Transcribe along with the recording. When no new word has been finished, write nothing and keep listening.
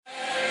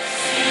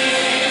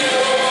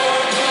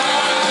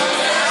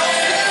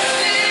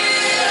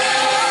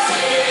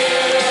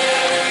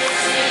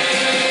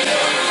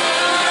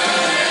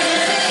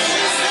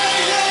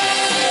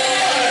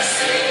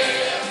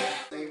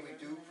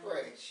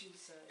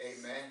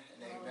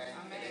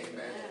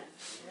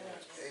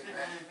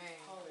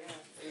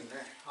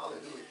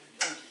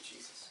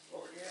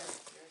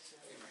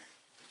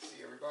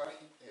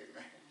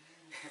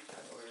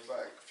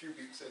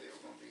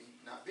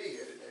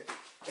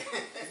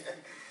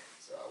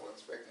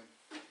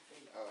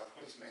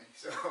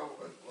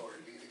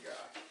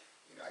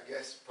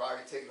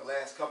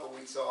couple of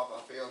weeks off.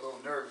 I feel a little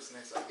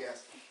nervousness, I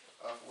guess,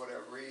 for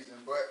whatever reason.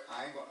 But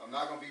I'm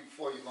not going to be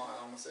before you long.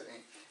 I almost said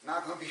ain't.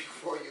 Not going to be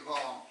before you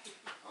long.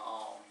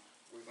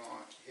 We're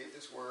going to hit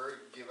this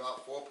word, give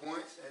out 4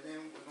 points, and then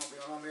we're going to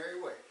be on our merry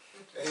way.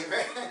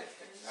 Amen.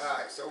 All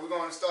right, so we're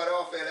going to start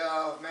off at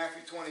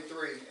Matthew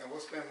 23, and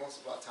we'll spend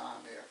most of our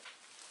time there.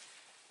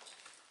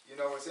 You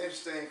know, it's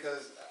interesting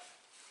because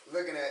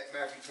looking at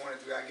Matthew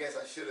 23, I guess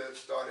I should have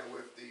started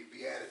with the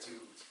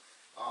Beatitudes.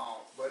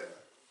 But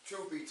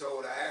truth be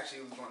told, I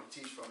actually was going to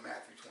teach from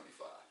Matthew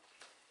 25.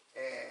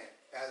 And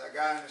as I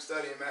got into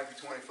studying Matthew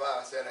 25,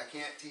 I said I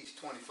can't teach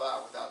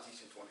 25 without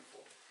teaching 24.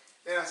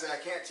 Then I said I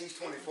can't teach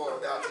 24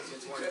 without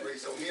teaching 23.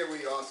 So here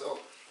we are.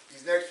 So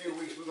these next few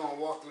weeks, we're going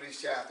to walk through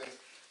these chapters.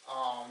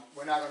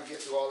 We're not going to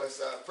get through all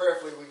this.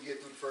 Prayerfully, we can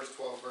get through the first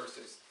 12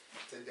 verses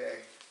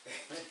today.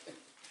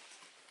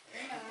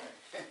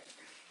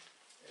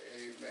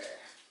 Amen.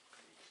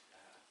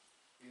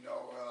 You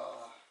know,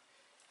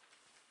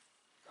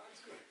 God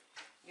is good.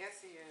 Yes,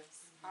 He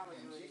is.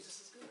 Hallelujah. And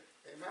Jesus is good.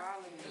 Amen.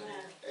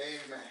 Hallelujah.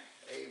 Amen.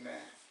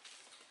 Amen.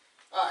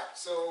 All right,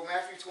 so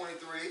Matthew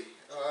 23,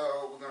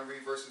 we're going to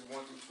read verses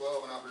 1 through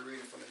 12, and I'll be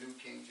reading from the New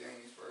King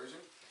James Version.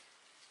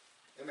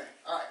 Amen.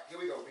 All right, here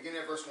we go.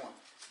 Beginning at verse 1.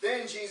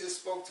 Then Jesus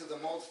spoke to the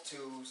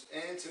multitudes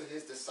and to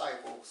his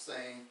disciples,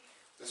 saying,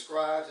 the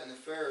scribes and the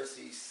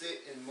Pharisees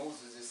sit in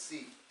Moses'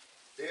 seat.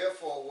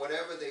 Therefore,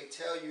 whatever they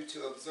tell you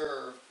to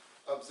observe,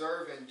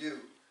 observe and do.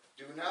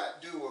 Do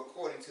not do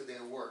according to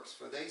their works,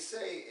 for they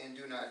say and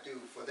do not do.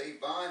 For they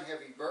bind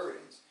heavy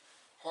burdens,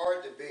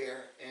 hard to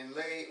bear, and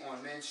lay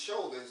on men's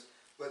shoulders,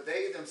 but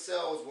they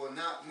themselves will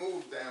not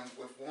move them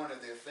with one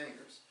of their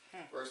fingers.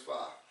 Verse 5.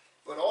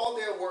 But all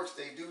their works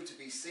they do to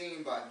be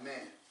seen by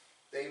men.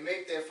 They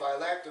make their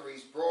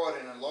phylacteries broad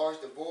and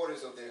enlarge the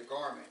borders of their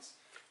garments.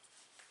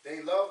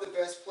 They love the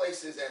best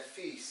places at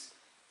feasts,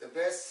 the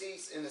best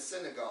seats in the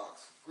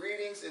synagogues,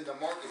 greetings in the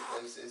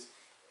marketplaces,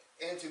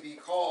 and to be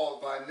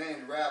called by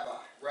men Rabbi,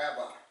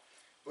 Rabbi.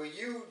 But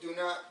you do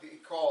not be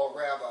called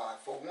Rabbi,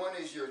 for one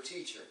is your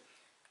teacher,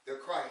 the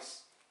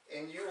Christ,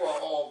 and you are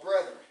all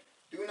brethren.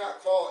 Do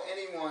not call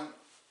anyone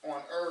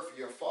on earth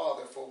your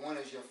father, for one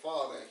is your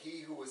Father,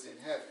 he who is in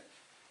heaven.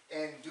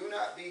 And do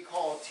not be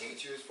called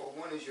teachers, for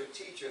one is your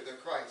teacher, the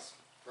Christ.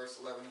 Verse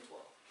 11 and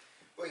 12.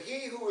 But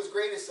he who is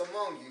greatest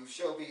among you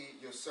shall be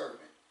your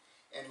servant.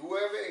 And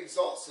whoever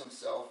exalts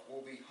himself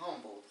will be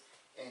humbled,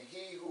 and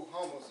he who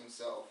humbles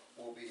himself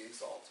will be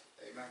exalted.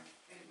 Amen.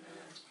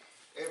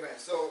 Amen. Amen.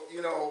 So,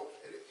 you know,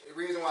 the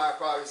reason why I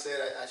probably said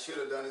I should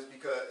have done this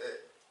because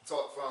it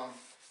taught from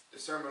the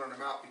Sermon on the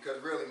Mount,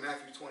 because really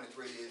Matthew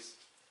 23 is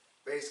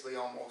basically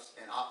almost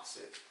an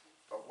opposite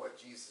of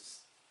what Jesus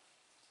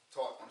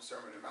taught on the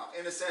Sermon on the Mount,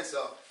 in the sense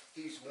of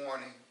he's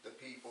warning the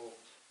people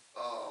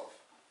of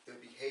the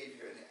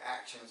behavior and the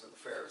actions of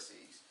the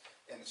Pharisees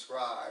and the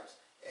scribes,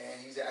 and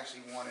he's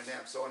actually warning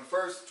them. So in the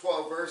first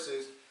 12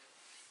 verses,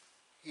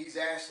 he's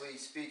actually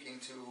speaking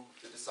to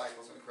the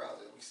disciples and the crowd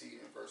that we see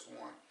in verse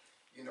 1.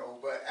 You know,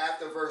 but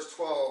after verse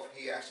 12,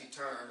 he actually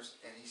turns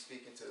and he's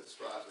speaking to the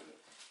scribes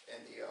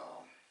and the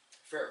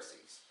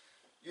Pharisees.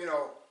 You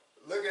know,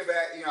 looking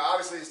back, you know,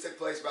 obviously this took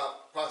place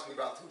approximately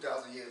about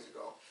 2,000 years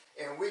ago.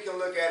 And we can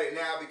look at it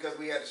now because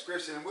we have the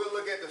scripture, and we'll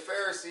look at the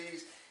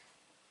Pharisees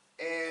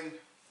and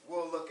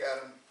we'll look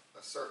at them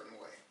a certain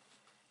way.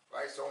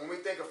 Right? So when we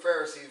think of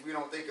Pharisees, we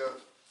don't think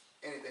of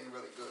anything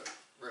really good,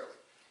 really.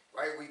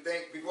 Right? We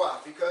think, why?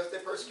 Because they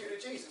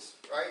persecuted Jesus.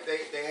 Right?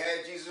 They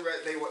had Jesus,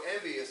 they were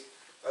envious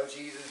of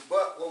Jesus.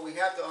 But what we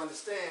have to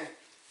understand,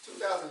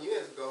 2,000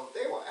 years ago,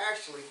 they were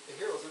actually the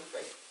heroes of the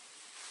faith.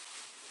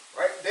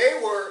 Right? They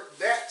were,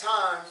 that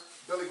time,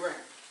 Billy Graham.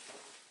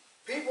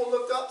 People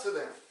looked up to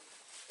them.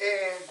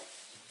 And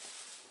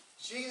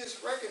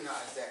Jesus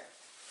recognized that.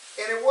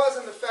 And it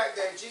wasn't the fact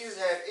that Jesus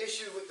had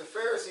issue with the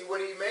Pharisee.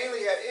 What he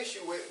mainly had issue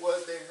with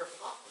was their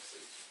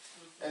hypocrisy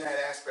in that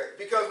aspect.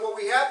 Because what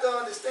we have to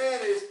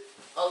understand is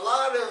a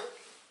lot of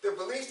the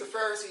beliefs the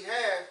Pharisee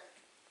had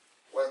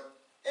were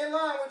in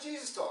line with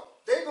Jesus taught.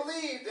 They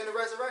believed in the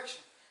resurrection.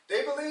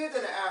 They believed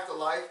in the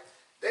afterlife.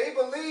 They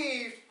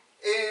believed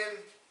in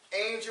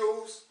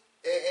angels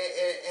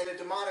and the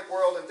demonic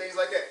world and things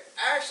like that.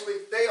 Actually,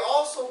 they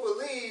also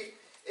believed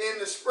in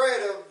the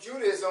spread of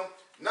Judaism,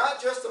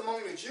 not just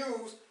among the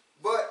Jews,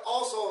 but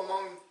also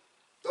among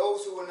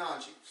those who were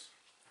non-Jews.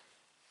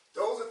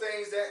 Those are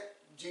things that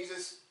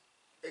Jesus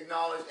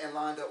acknowledged and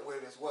lined up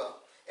with as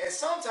well. And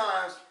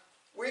sometimes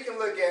we can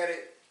look at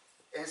it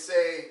and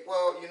say,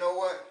 well, you know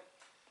what?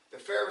 The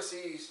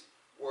Pharisees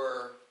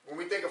were, when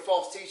we think of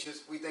false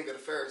teachers, we think of the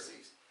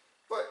Pharisees.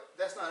 But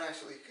that's not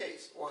actually the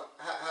case. Well,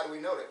 how do we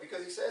know that?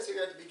 Because he says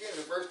here at the beginning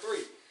of verse 3,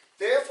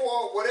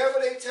 therefore, whatever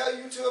they tell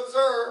you to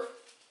observe,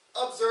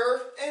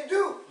 observe and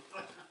do.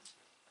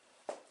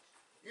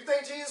 You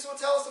think Jesus will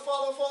tell us to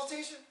follow a false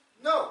teacher?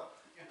 No.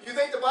 You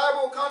think the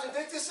Bible will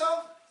contradict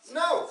itself?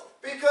 No.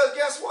 Because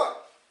guess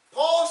what?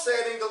 Paul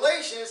said in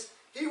Galatians,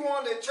 he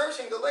warned the church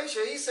in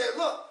Galatia, he said,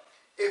 look,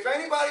 if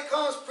anybody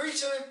comes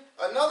preaching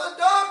another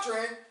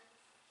doctrine,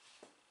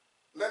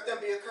 let them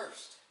be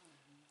accursed.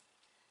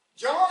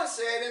 John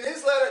said in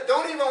his letter,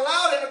 don't even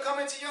allow them to come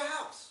into your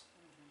house.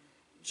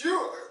 Jude,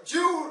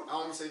 I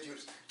almost say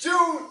Judas.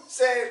 Jude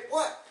said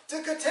what?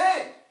 To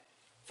contend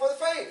for the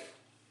faith.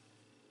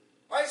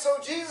 Right? So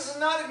Jesus is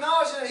not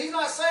acknowledging it. He's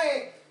not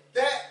saying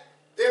that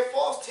they're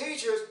false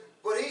teachers,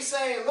 but he's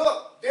saying,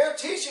 look, they're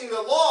teaching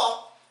the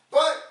law,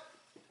 but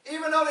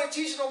even though they're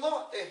teaching the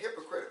law, they're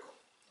hypocritical.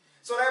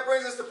 So that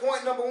brings us to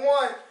point number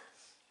one.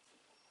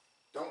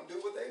 Don't do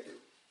what they do.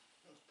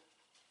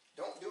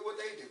 Don't do what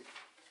they do.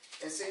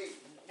 And see,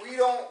 we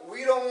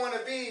don't want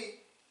to be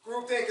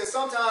groupthink, because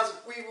sometimes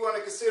we want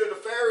to consider the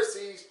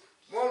Pharisees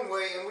one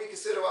way and we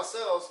consider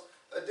ourselves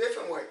a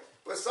different way.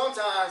 But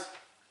sometimes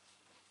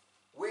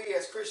we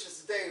as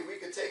Christians today, we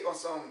could take on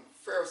some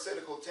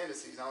pharisaical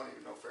tendencies. I don't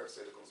even know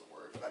pharisaical is a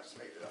word, but I just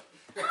made it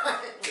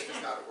up.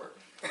 It's not a word.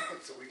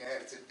 So we can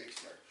add it to the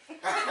dictionary.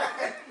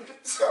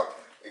 So,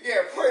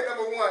 again, point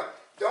number one,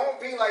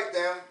 don't be like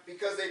them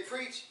because they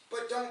preach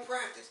but don't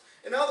practice.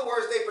 In other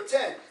words, they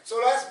pretend.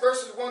 So that's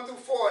verses 1 through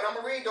 4, and I'm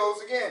going to read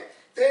those again.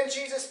 Then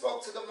Jesus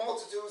spoke to the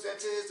multitudes and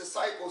to his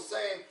disciples,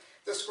 saying,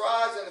 the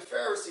scribes and the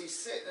Pharisees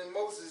sit in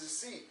Moses'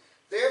 seat.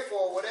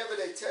 Therefore, whatever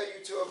they tell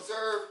you to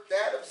observe,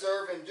 that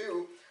observe and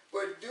do,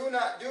 but do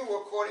not do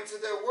according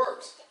to their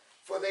works.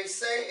 For they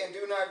say and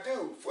do not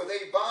do. For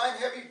they bind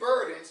heavy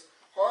burdens,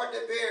 hard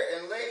to bear,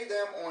 and lay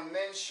them on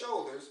men's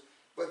shoulders,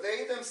 but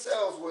they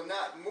themselves will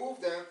not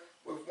move them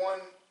with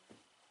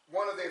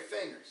one of their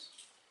fingers.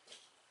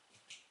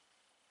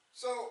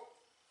 So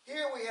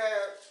here we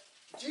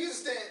have,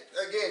 Jesus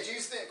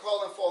didn't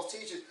call them false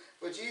teachers,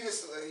 but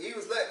Jesus, he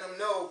was letting them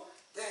know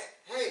that,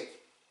 hey,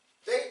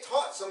 they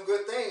taught some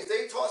good things.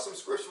 They taught some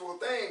scriptural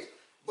things,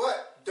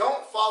 but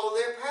don't follow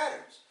their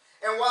patterns.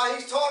 And while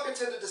he's talking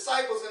to the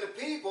disciples and the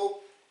people,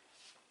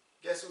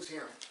 guess who's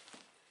hearing?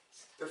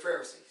 The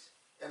Pharisees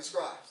and the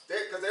scribes.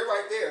 Because they're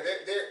right there.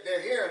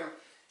 They're hearing them.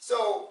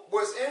 So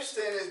what's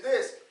interesting is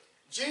this.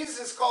 Jesus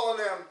is calling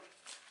them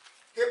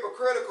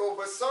hypocritical,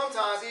 but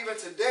sometimes even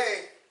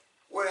today,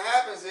 what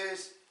happens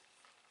is,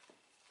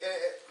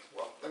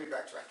 well, let me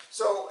backtrack.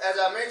 So as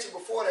I mentioned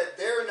before, that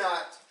they're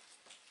not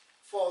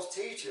false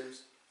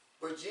teachers,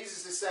 but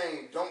Jesus is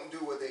saying don't do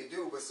what they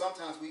do. But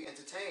sometimes we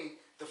entertain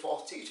the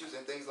false teachers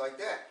and things like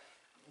that.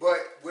 But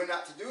we're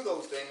not to do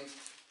those things.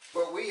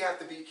 But we have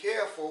to be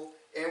careful,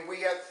 and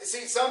we have to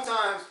see.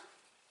 Sometimes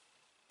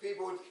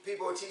people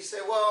teach, say,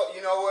 well,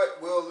 you know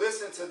what? We'll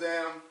listen to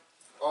them,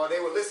 or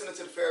they were listening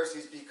to the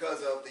Pharisees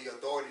because of the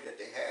authority that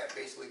they had,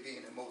 basically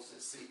being in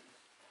Moses' seat.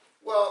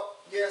 Well,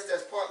 yes,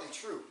 that's partly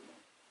true,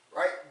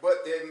 right?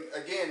 But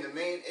then again, the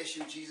main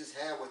issue Jesus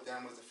had with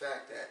them was the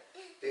fact that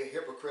they're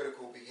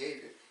hypocritical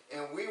behavior.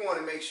 And we want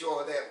to make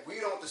sure that we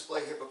don't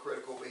display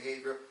hypocritical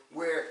behavior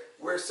where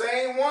we're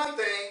saying one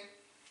thing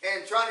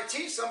and trying to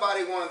teach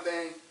somebody one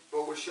thing,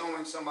 but we're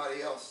showing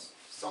somebody else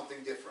something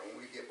different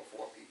when we get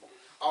before people.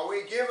 Are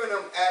we giving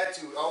them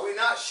attitude? Are we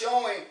not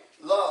showing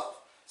love?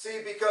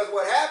 See, because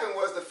what happened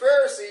was the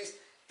Pharisees,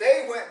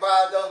 they went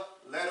by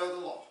the letter of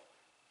the law.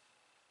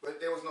 But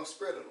there was no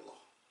spirit of the law.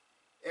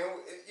 And,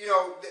 you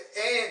know,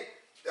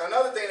 and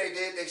another thing they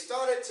did, they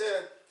started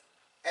to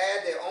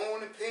add their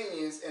own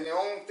opinions and their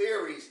own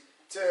theories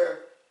to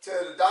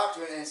the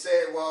doctrine and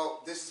said,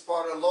 well, this is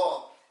part of the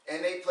law.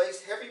 And they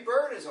placed heavy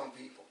burdens on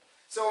people.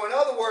 So in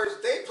other words,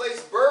 they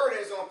placed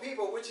burdens on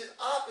people, which is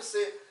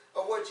opposite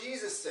of what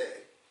Jesus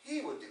said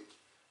he would do.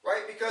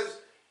 Right? Because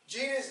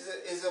Jesus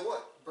is a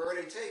what?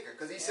 Burden taker.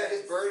 Because he said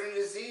his burden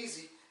is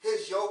easy,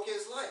 his yoke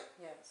is light.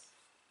 Yes.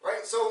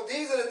 Right? So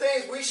these are the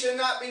things we should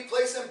not be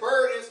placing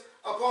burdens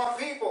upon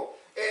people.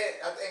 And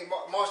I think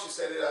Marshall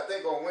said it, I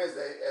think on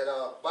Wednesday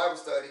at Bible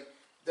study,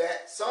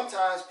 that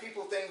sometimes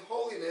people think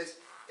holiness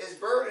is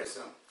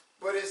burdensome.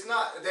 But it's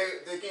not.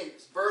 They think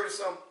it's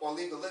burdensome or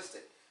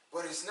legalistic.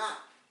 But it's not.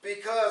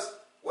 Because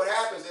what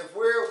happens if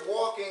we're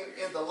walking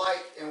in the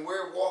light and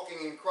we're walking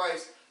in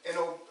Christ and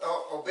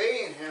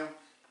obeying him,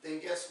 then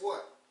guess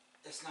what?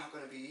 It's not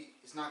going to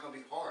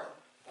be hard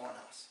on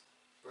us,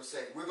 per se.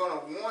 We're going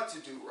to want to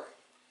do right.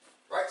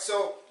 Right?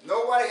 So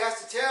nobody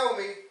has to tell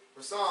me,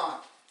 Rasan,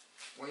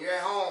 when you're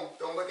at home,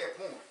 don't look at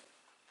porn.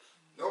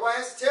 Nobody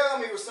has to tell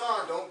me,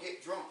 Rasan, don't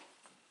get drunk.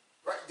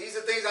 Right? These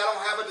are things I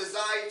don't have a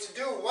desire to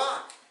do.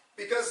 Why?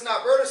 Because it's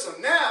not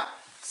burdensome. Now,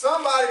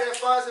 somebody that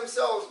finds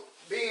themselves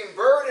being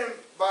burdened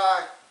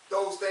by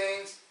those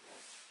things,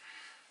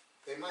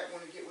 they might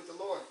want to get with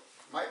the Lord.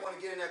 Might want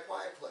to get in that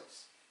quiet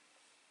place.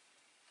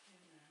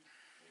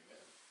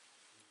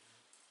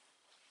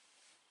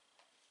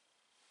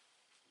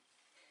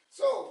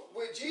 So,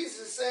 what Jesus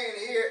is saying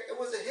here, it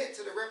was a hit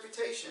to the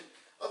reputation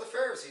of the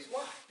Pharisees.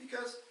 Why?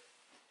 Because,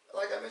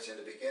 like I mentioned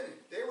in the beginning,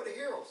 they were the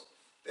heroes.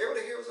 They were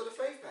the heroes of the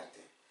faith back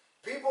then.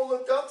 People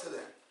looked up to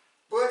them.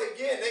 But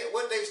again,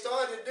 what they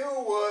started to do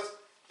was,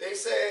 they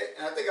said,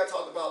 and I think I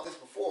talked about this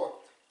before,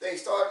 they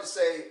started to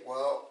say,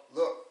 well,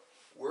 look,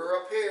 we're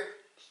up here,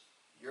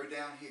 you're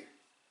down here.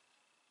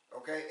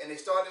 Okay? And they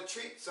started to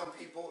treat some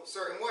people a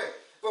certain way.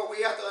 But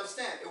we have to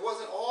understand, it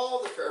wasn't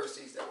all the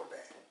Pharisees that were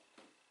bad.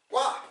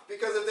 Why?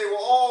 Because if they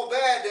were all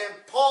bad, then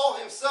Paul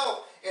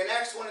himself in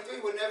Acts Acts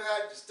 23 would never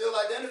have still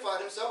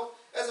identified himself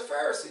as a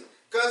Pharisee,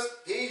 because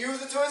he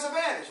used it to his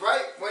advantage,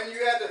 right? When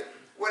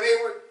they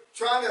were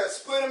trying to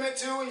split him in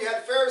two, and you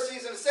had the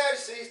Pharisees and the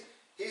Sadducees,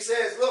 he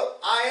says, look,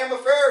 I am a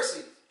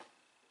Pharisee.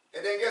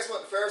 And then guess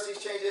what? The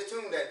Pharisees changed their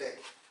tune that day.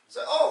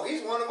 So, oh,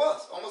 he's one of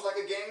us. Almost like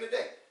a game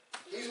today.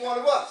 He's one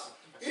of us.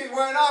 He's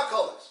wearing our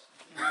colors.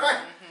 Right?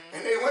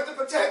 And they went to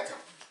protect him.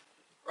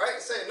 Right?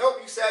 And said, nope,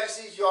 you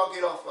Sadducees, y'all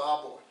get off of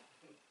our board.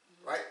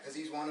 Right? Because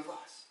he's one of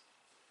us.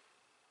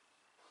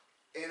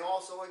 And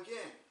also,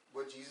 again,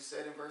 what Jesus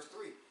said in verse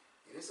 3.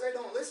 He didn't say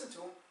don't listen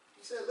to him.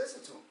 He said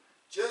listen to him.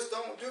 Just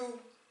don't do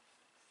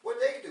what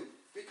they do.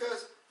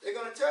 Because they're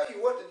going to tell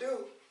you what to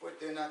do, but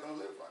they're not going to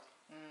live right.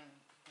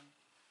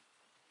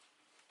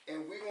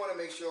 And we want to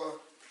make sure,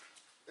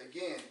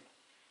 again,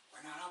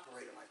 we're not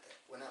operating like that.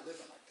 We're not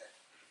living like that.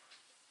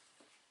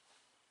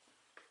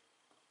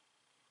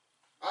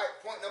 All right,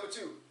 point number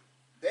 2.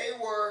 They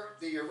were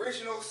the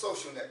original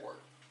social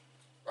network.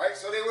 Right?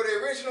 So they were the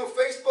original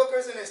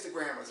Facebookers and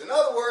Instagrammers. In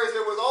other words,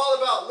 it was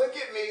all about look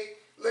at me,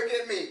 look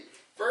at me.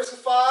 Verses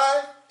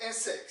 5 and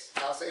 6.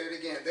 I'll say it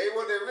again. They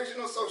were the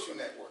original social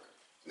network.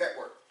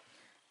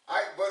 All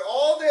right, but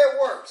all their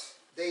works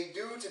they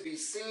do to be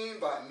seen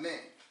by men.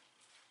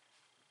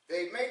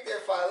 They make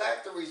their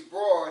phylacteries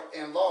broad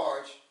and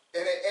large,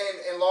 and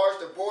enlarge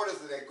the borders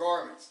of their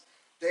garments.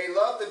 They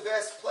love the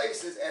best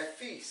places at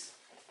feasts,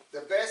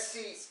 the best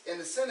seats in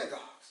the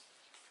synagogues.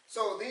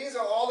 So these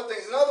are all the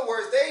things. In other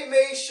words, they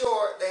made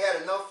sure they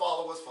had enough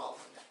followers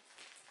following them.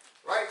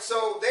 Right?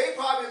 So they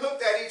probably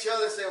looked at each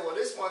other and said, well,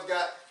 this one's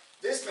got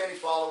this many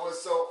followers,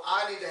 so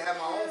I need to have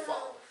my own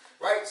follower.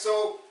 Right?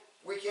 So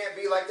we can't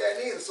be like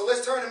that neither. So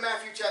let's turn to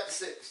Matthew chapter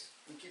 6.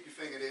 And keep your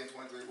finger there in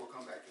 23. We'll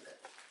come back to that.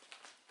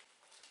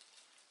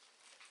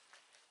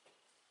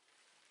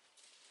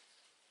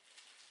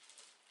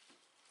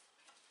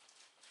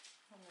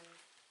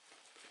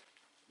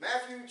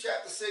 Matthew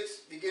chapter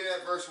 6, beginning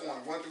at verse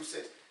 1 through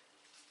 6.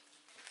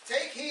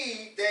 Take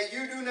heed that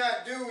you do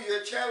not do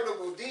your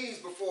charitable deeds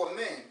before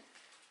men,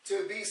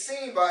 to be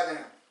seen by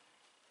them.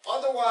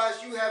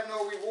 Otherwise you have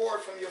no reward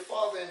from your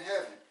Father in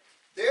heaven.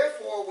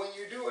 Therefore, when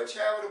you do a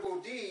charitable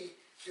deed,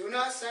 do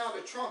not sound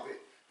a trumpet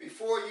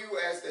before you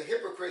as the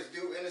hypocrites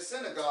do in the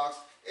synagogues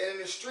and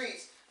in the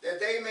streets, that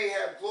they may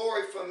have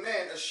glory from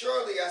men.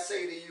 Assuredly, I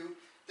say to you,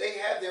 they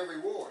have their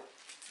reward.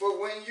 But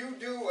when you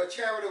do a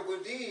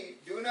charitable deed,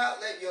 do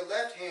not let your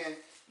left hand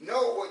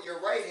know what your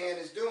right hand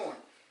is doing,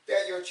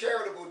 that your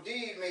charitable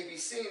deed may be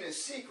seen in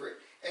secret,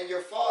 and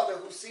your Father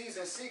who sees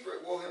in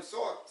secret will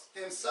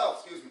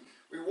himself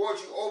reward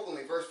you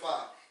openly. Verse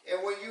 5.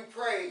 And when you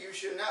pray, you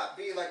should not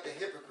be like the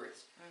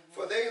hypocrites,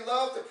 for they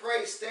love to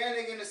pray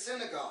standing in the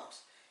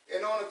synagogues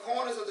and on the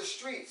corners of the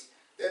streets,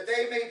 that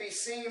they may be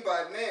seen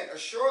by men.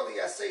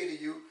 Assuredly, I say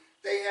to you,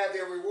 they have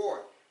their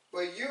reward.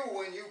 But you,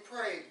 when you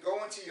pray,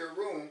 go into your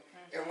room,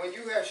 and when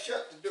you have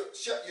shut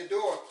your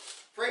door,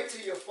 pray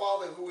to your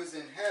Father who is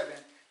in heaven,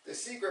 the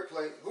secret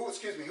place, who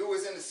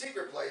is in the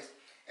secret place,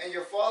 and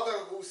your Father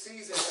who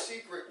sees in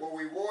secret will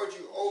reward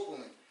you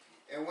openly.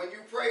 And when you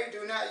pray,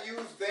 do not use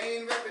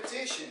vain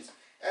repetitions,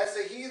 as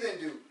the heathen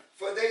do,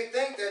 for they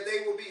think that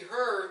they will be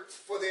heard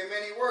for their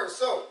many words.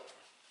 So,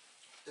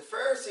 the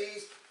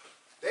Pharisees,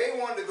 they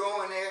wanted to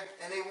go in there,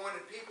 and they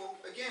wanted people,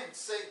 again, to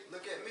say,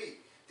 look at me.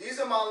 These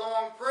are my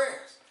long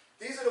prayers.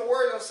 These are the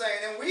words I'm saying,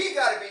 and we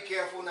got to be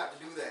careful not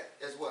to do that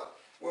as well.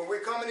 When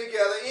we're coming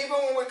together, even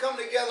when we're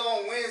coming together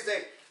on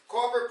Wednesday,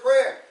 corporate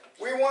prayer,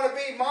 we want to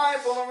be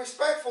mindful and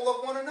respectful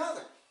of one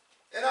another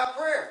in our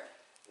prayer.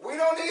 We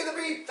don't need to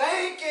be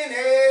thanking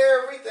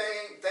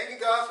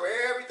God for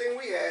everything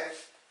we have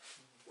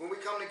when we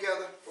come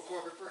together for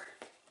corporate prayer.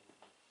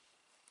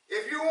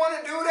 If you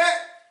want to do that,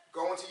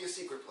 go into your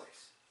secret place.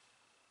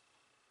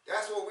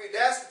 That's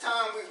the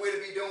time we're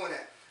to be doing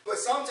that. But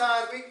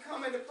sometimes we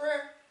come into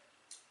prayer.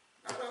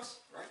 Not us,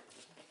 right?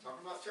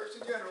 Talking about church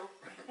in general.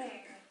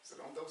 So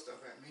don't throw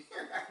stuff at me.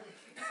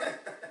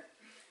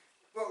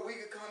 But we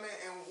could come in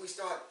and we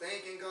start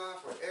thanking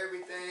God for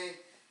everything.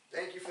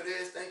 Thank you for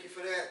this. Thank you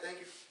for that. Thank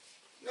you.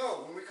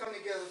 No, when we come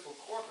together for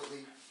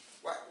corporately,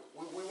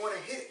 we want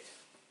to hit it.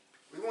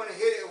 We want to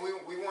hit it.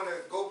 We want to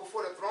go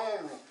before the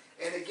throne room.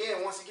 And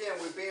again, once again,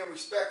 we're being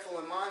respectful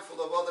and mindful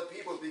of other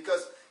people,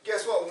 because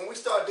guess what? When we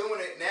start doing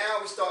it,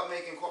 now we start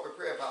making corporate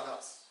prayer about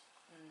us.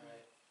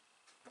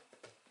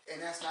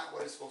 And that's not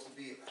what it's supposed to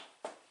be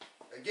about.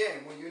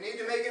 Again, when you need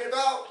to make it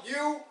about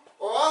you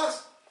or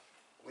us,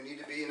 we need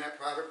to be in that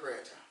private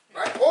prayer time.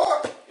 Right?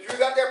 Or, if you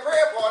got that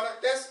prayer partner,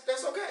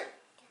 that's okay.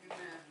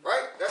 Amen.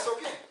 Right? That's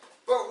okay.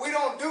 But we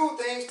don't do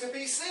things to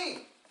be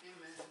seen.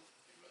 Amen.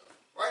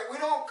 Right? We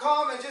don't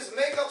come and just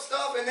make up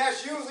stuff, and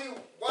that's usually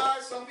why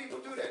some people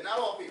do that. Not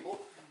all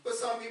people, but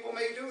some people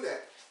may do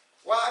that.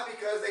 Why?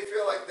 Because they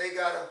feel like they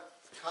got to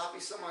copy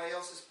somebody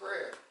else's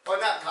prayer. Or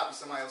not copy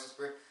somebody else's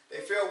prayer. They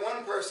feel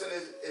one person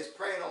is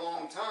praying a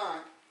long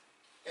time,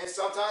 and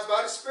sometimes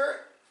by the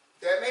Spirit.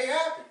 That may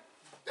happen.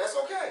 That's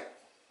okay.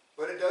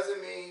 But it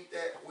doesn't mean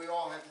that we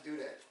all have to do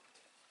that.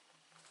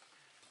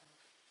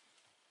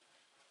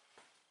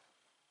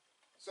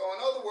 So in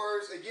other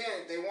words,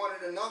 again, they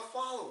wanted enough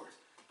followers,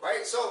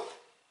 right? So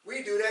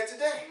we do that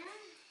today,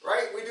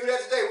 right? We do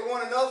that today. We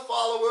want enough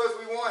followers.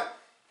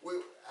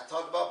 I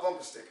talked about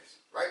bumper stickers,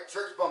 right?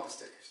 Church bumper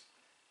stickers.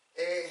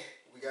 And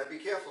we got to be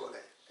careful of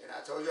that. And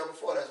I told y'all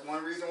before, that's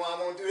one reason why I'm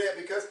going to do that,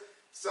 because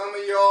some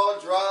of y'all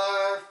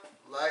drive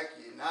like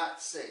you're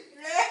not saved.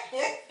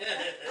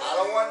 I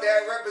don't want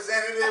that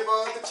representative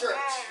of the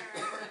church.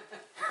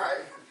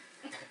 Right?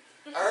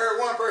 I heard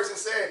one person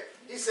say,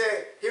 he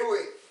said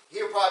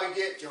he'll probably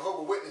get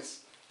Jehovah's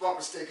Witness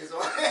bumper stickers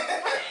on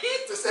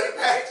to set a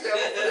package up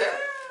for them.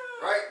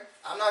 Right?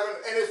 I'm not gonna,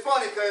 and it's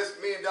funny because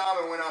me and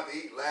Donna went out to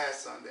eat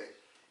last Sunday,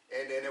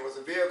 and then there was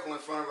a vehicle in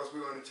front of us.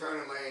 We were in the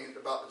turning lane,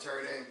 about to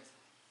turn in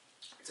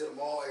to the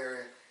mall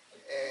area,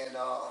 and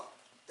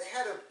they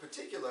had a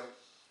particular,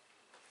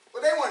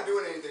 well, they weren't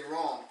doing anything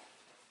wrong,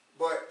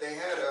 but they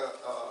had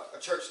a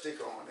church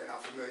sticker on that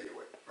I'm familiar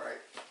with, right?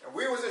 And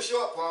we was in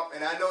Short Pump,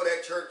 and I know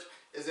that church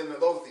is in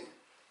Midlothian,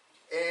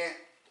 and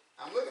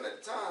I'm looking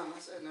at the time. I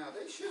said, now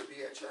they should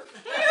be at church.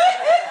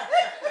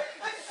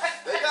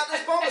 They got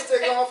this bumper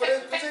sticker on for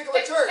this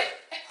particular church.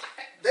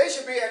 They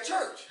should be at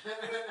church.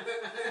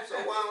 So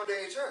why aren't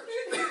they in church?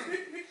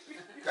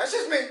 That's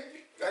just me.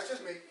 That's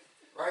just me,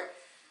 right?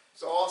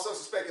 So all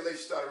sorts of speculation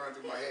started running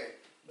through my head.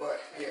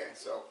 But yeah,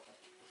 so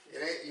it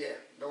ain't, yeah,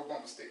 no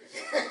bumper stickers.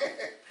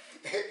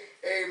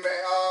 Amen.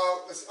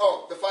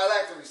 The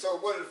phylacteries. So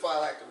what are the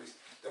phylacteries?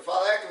 The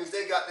phylacteries,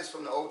 they got this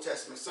from the Old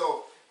Testament.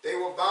 So they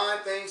will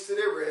bind things to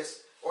their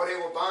wrists, or they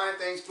will bind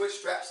things, put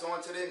straps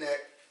onto their neck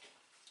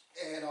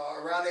and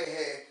around their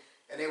head,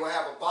 and they will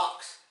have a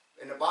box,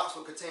 and the box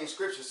will contain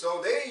scripture.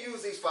 So they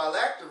use these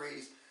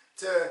phylacteries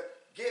to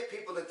get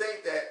people to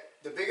think that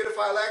the bigger the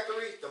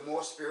phylactery, the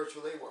more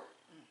spiritual they were.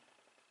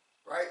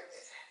 Right?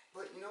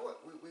 But you know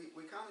what?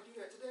 We kind of do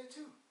that today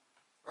too.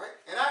 Right?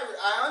 And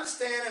I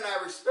understand and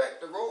I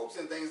respect the robes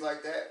and things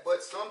like that,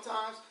 but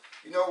sometimes,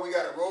 you know, we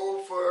got a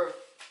robe for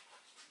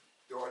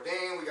the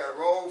ordained, we got a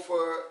robe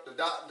for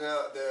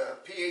the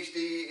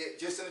PhD,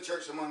 just in the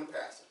church among the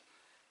pastors.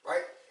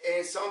 Right?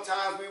 And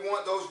sometimes we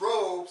want those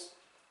robes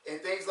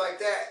and things like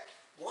that.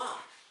 Why?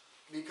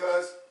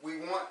 Because we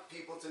want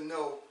people to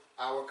know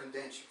our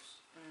credentials.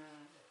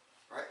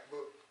 Right?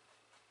 But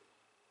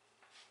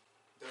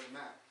it doesn't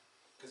matter.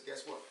 Because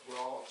guess what? We're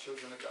all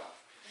children of God.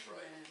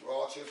 Right. We're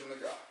all children of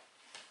God.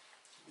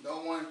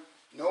 No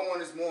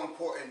one is more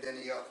important than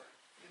the other.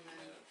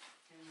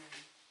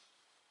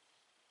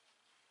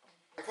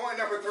 Amen. Point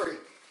number 3. All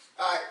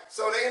right.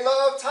 So they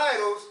love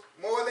titles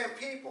more than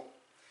people.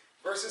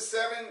 Verses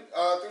 7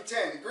 through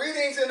 10.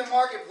 Greetings in the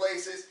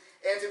marketplaces,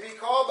 and to be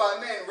called by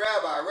men,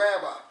 Rabbi,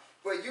 Rabbi.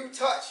 But you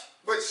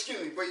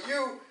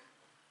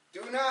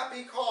do not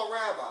be called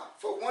Rabbi,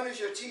 for one is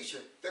your teacher,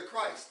 the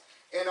Christ,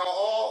 and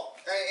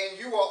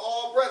you are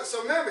all brothers.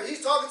 So remember,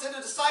 he's talking to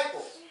the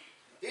disciples.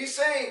 He's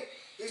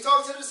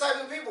talking to the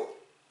disciples and people.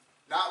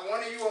 Not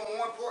one of you are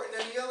more important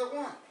than the other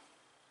one.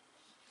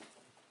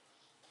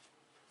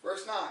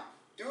 Verse 9.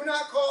 Do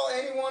not call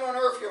anyone on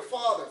earth your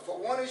father, for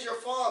one is your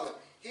Father,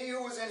 he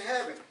who is in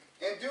heaven.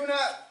 And do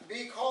not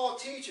be called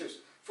teachers,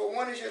 for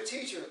one is your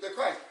teacher, the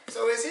Christ.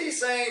 So is he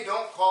saying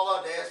don't call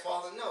our dad's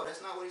father? No,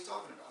 that's not what he's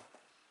talking about.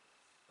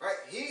 Right?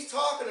 He's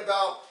talking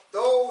about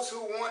those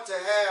who want to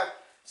have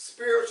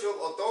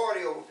spiritual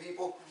authority over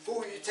people,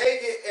 who you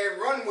take it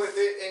and run with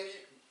it, and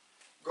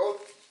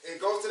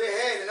it goes to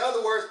their head. In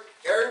other words,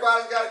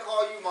 everybody's got to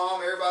call you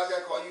mom, everybody's got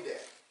to call you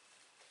dad.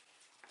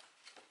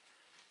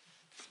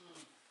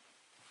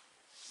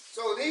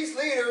 So these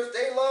leaders,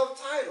 they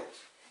love titles.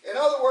 In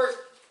other words,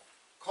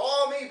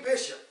 call me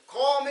bishop,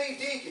 call me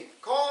deacon,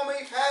 call me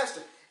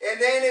pastor.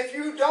 And then if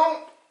you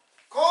don't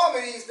call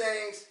me these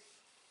things,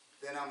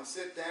 then I'm going to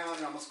sit down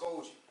and I'm going to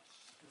scold you.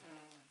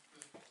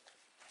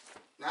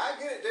 Now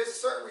I get it, there's a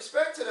certain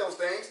respect to those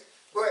things,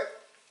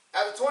 but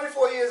after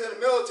 24 years in the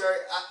military,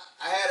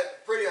 I had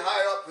a pretty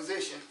high up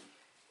position,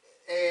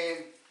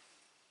 and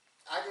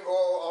I can go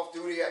off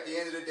duty at the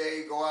end of the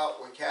day, go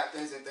out with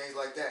captains and things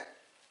like that.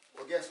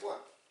 Well, guess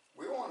what?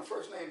 We were on a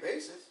first name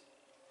basis.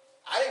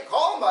 I didn't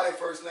call them by their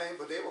first name,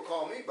 but they would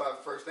call me by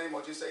their first name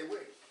or just say we.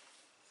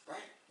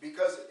 Right?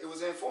 Because it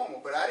was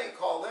informal. But I didn't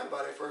call them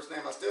by their first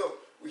name. I still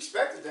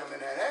respected them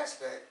in that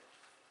aspect.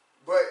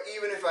 But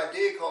even if I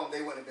did call them,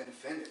 they wouldn't have been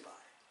offended by it.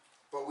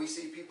 But we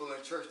see people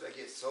in church that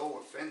get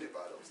so offended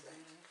by those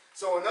things.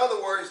 So in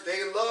other words,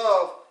 they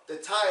love the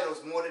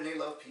titles more than they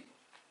love people.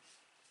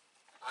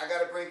 I got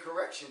to bring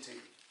correction to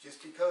you.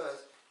 Just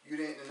because you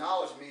didn't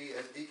acknowledge me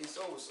as deacon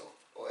so-and-so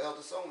or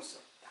elder so-and-so.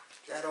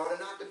 That ought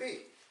not to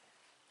be.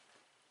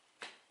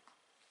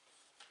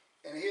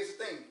 And here's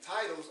the thing.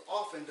 Titles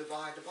often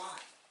divide the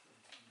body.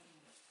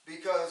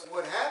 Because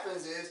what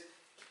happens is,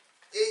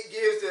 it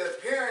gives the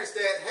appearance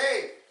that,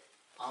 hey,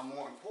 I'm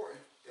more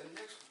important than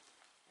the next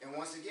one. And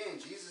once again,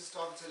 Jesus is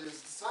talking to his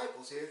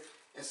disciples here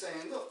and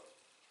saying, look,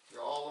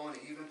 you're all on an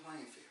even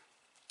playing field.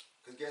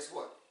 Because guess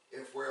what?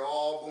 If we're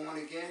all born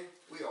again,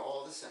 we are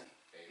all the same.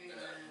 Amen.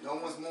 No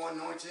one's more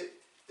anointed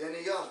than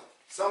the other.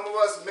 Some of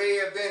us may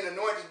have been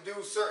anointed to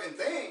do certain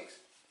things,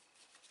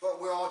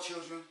 but we're all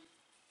children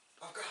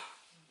of God.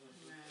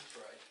 That's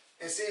right.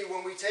 And see,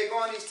 when we take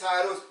on these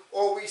titles,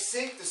 or we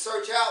seek to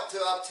search out to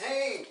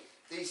obtain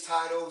these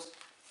titles,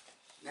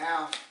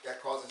 now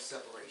that causes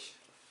separation.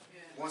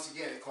 Yeah. Once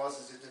again, it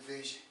causes a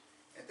division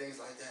and things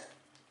like that.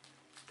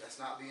 That's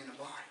not being a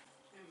body.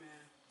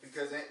 Amen.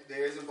 Because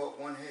there isn't but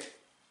one head,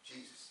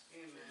 Jesus.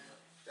 Amen.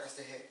 That's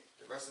the head.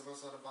 The rest of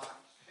us are the body.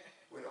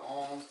 With the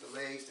arms, the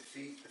legs, the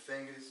feet, the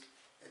fingers,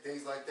 and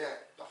things like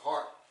that. The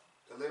heart,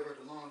 the liver,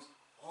 the lungs,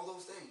 all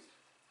those things.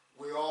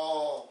 We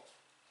all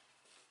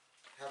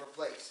have a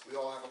place. We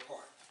all have a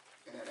part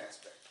in that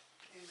aspect.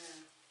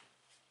 Amen.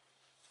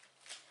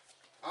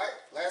 All right,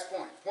 last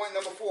point. Point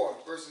number 4,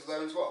 verses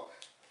 11 and 12.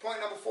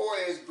 Point number 4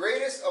 is,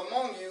 greatest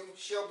among you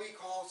shall be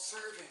called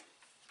servant.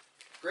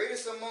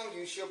 Greatest among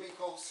you shall be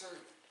called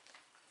servant.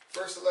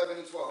 Verse 11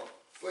 and 12.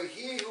 For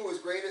he who is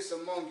greatest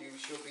among you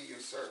shall be your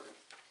servant.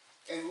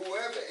 And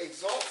whoever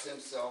exalts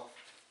himself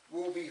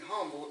will be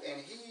humbled,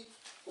 and he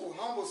who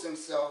humbles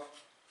himself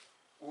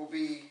will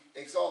be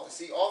exalted.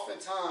 See,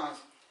 oftentimes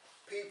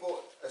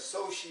people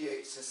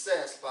associate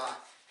success by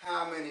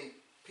how many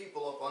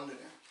people up under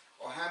them,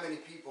 or how many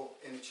people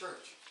in the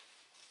church.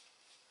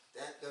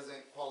 That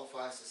doesn't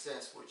qualify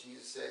success, what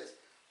Jesus says.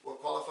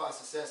 What qualifies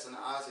success in the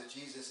eyes of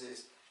Jesus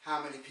is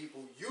how many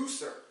people you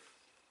serve,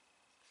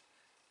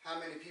 how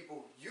many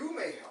people you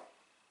may help.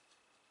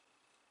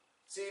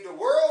 See, the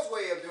world's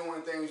way of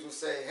doing things will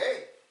say,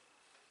 hey,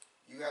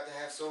 you have to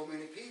have so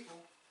many people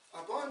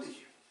up under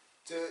you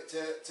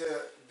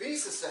to be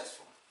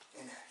successful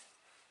in that.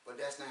 But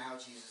that's not how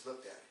Jesus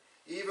looked at it.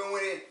 Even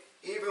when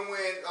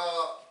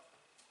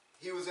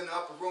he was in the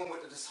upper room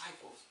with the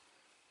disciples,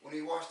 when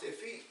he washed their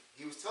feet,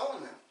 he was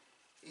telling them,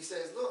 he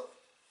says, look,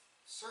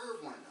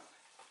 serve one another.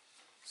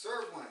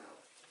 Serve one another.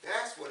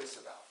 That's what it's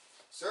about.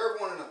 Serve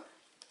one another.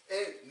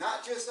 And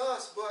not just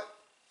us, but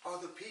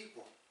other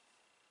people.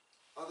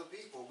 Other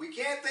people. We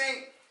can't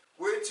think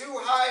we're too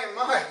high and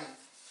mighty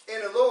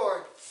in the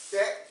Lord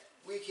that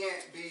we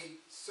can't be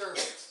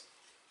servants.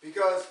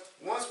 Because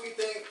once we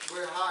think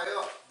we're high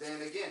up,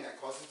 then again, that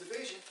causes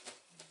division.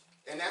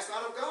 And that's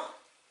not of God.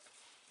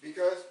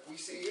 Because we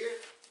see here,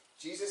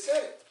 Jesus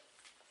said it.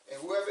 And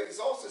whoever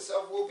exalts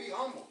himself will be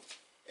humbled.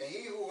 And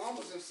he who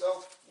humbles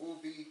himself will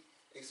be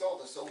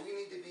exalted. So we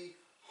need to be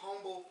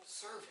humble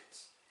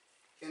servants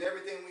in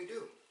everything we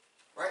do.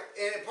 Right?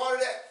 And part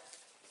of that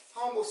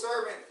humble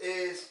servant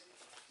is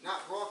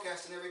not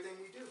broadcasting everything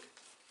we do.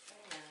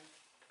 Amen.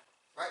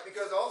 Right?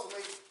 Because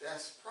ultimately,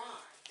 that's pride.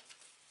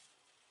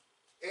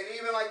 And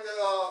even like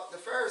the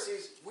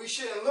Pharisees, we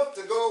shouldn't look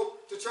to go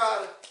to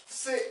try to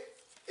sit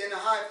in the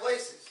high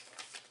places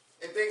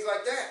and things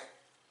like that.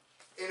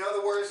 In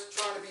other words,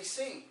 trying to be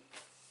seen.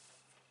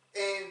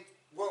 And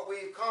what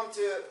we've come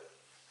to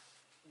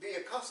be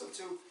accustomed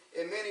to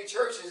in many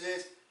churches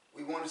is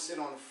we want to sit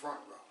on the front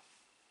row.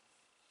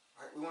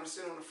 Right? We want to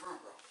sit on the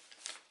front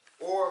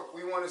row. Or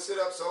we want to sit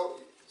up.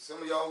 So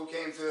some of y'all who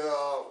came to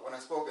when I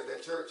spoke at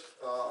that church,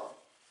 I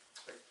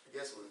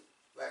guess it was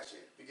last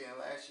year, beginning of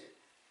last year,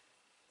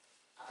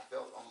 I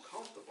felt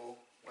uncomfortable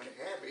when it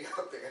had me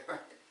up there.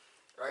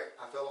 Right?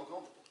 I felt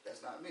uncomfortable.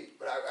 That's not me.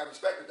 But I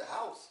respected the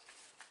house.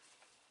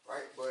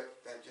 Right?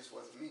 But that just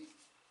wasn't me.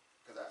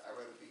 Because I'd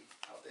rather be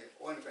out there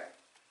or in the back.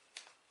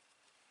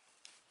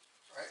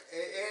 Right?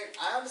 And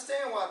I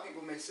understand why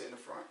people may sit in the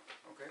front.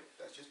 Okay?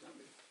 That's just not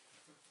me.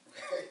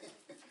 Okay?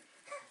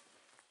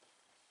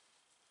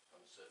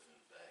 I'm sitting in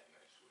the back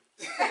next week.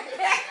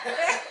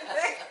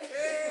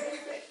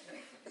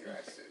 You're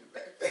right, sit in the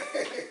back.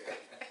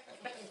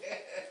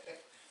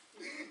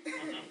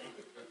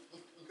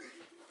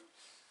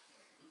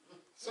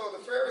 So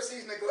the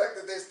Pharisees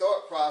neglected this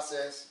thought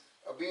process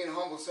of being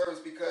humble servants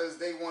because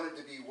they wanted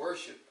to be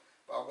worshipped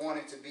by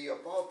wanting to be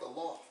above the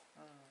law.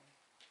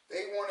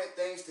 They wanted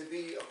things to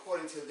be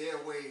according to their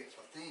way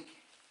of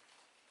thinking.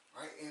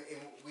 Right?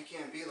 And we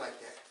can't be like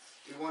that.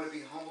 We want to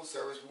be humble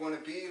servants. We want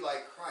to be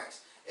like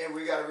Christ. And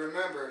we got to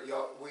remember,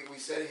 y'all, we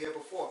said it here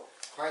before,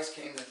 Christ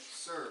came to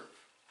serve.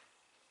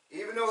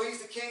 Even though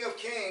he's the King of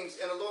Kings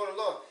and the Lord of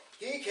Lords,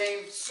 he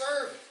came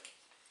serving.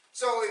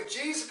 So if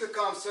Jesus could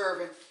come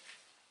serving,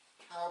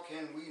 how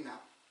can we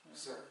not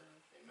serve?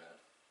 Amen.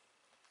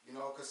 You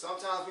know, because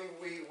sometimes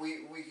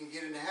we can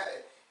get in the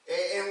habit.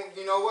 And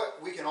you know what?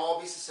 We can all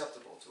be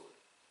susceptible to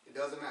it. It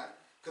doesn't matter.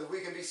 Because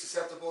we can be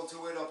susceptible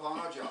to it upon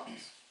our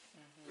jobs.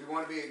 We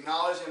want to be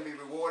acknowledged and be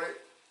rewarded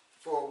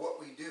for what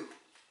we do.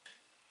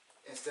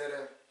 Instead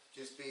of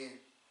just being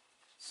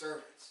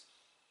servants.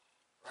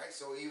 Right?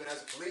 So even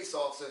as a police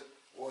officer,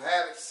 we'll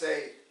have it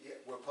say, yeah,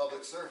 we're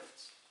public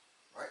servants.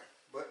 Right?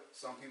 But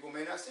some people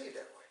may not see it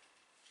that way.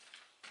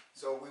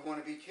 So we want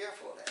to be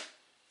careful of that.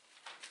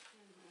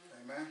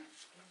 Amen?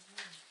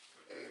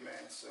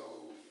 Amen. So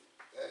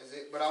that is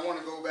it. But I want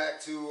to go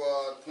back to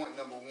point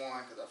number 1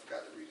 because I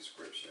forgot to read the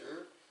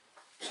scripture.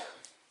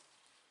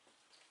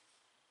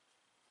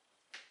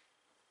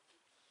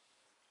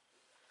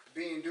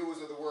 Being doers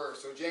of the word.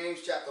 So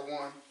James chapter 1. You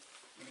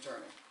can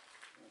turn it.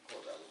 I'm going to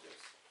close out with this.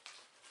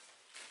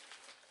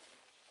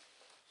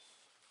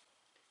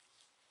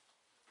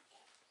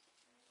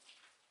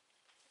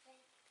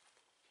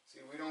 See,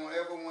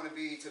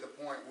 to the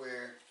point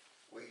where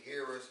we're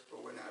hearers,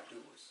 but we're not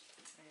doers.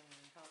 Amen.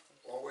 Help us.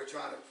 Or we're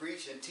trying to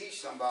preach and teach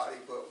somebody,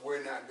 but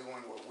we're not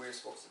doing what we're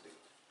supposed to do.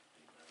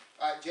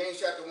 All right, James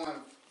chapter 1,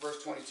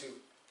 verse 22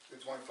 through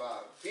 25.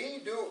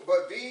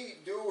 Be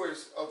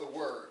doers of the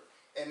word,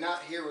 and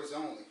not hearers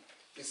only,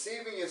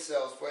 deceiving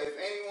yourselves. For if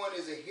anyone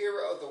is a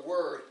hearer of the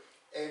word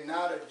and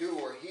not a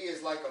doer, he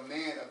is like a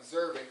man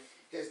observing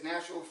his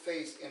natural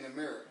face in the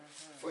mirror.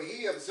 For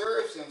he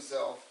observes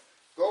himself,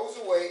 goes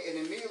away, and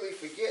immediately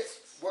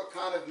forgets what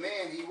kind of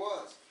man he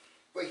was.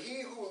 But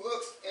he who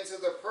looks into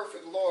the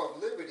perfect law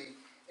of liberty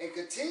and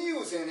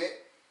continues in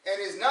it, and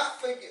is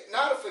not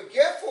a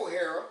forgetful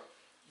hearer,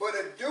 but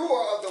a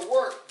doer of the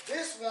work,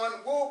 this one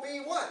will be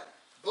what?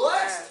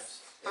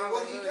 Blessed in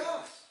what he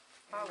does.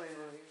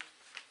 Hallelujah.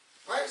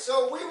 Right?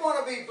 So we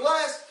want to be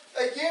blessed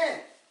again.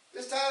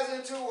 This ties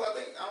into, I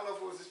don't know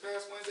if it was this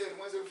past Wednesday or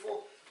the Wednesday before,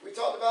 we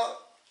talked about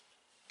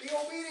be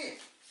obedient.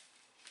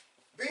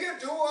 Be a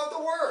doer of the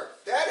word.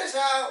 That is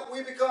how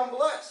we become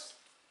blessed.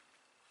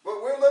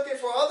 But we're looking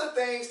for other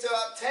things to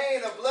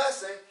obtain a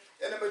blessing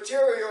and a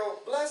material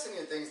blessing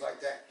and things like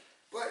that.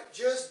 But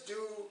just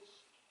do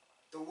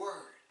the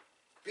word.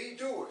 Be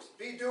doers.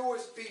 Be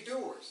doers. Be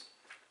doers.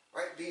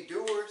 Right? Be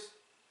doers.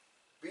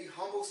 Be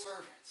humble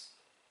servants.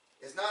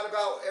 It's not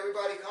about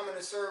everybody coming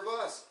to serve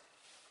us.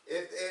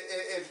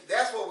 If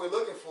that's what we're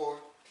looking for,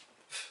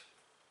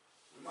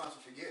 we might as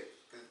well forget it.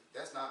 Because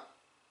that's not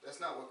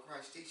what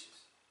Christ teaches.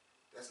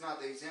 That's not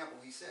the example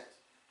he sets.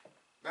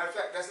 Matter of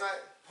fact,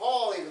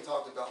 Paul even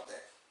talked about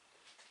that.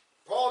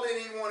 Paul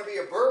didn't even want to be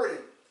a burden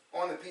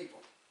on the people.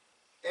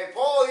 And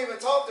Paul even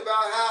talked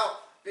about how,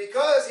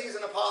 because he's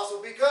an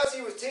apostle, because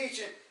he was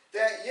teaching,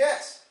 that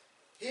yes,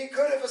 he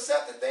could have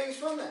accepted things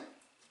from them.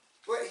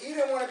 But he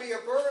didn't want to be a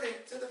burden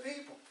to the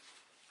people.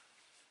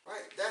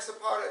 Right? That's a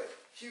part of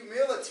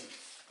humility,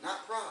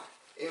 not pride.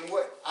 In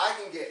what I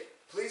can get.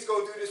 Please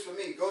go do this for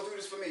me. Go do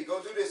this for me.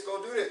 Go do this.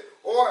 Go do this.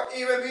 Or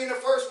even being the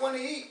first one to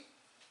eat.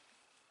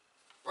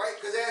 Right?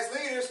 Because as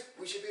leaders,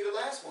 we should be the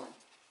last one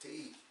to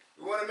eat.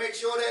 We want to make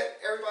sure that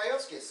everybody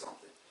else gets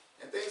something.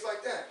 And things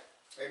like that.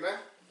 Amen?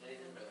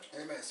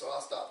 Amen. Amen. So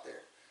I'll stop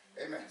there.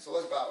 Amen. So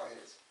let's bow our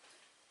heads.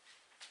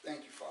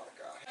 Thank you, Father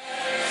God.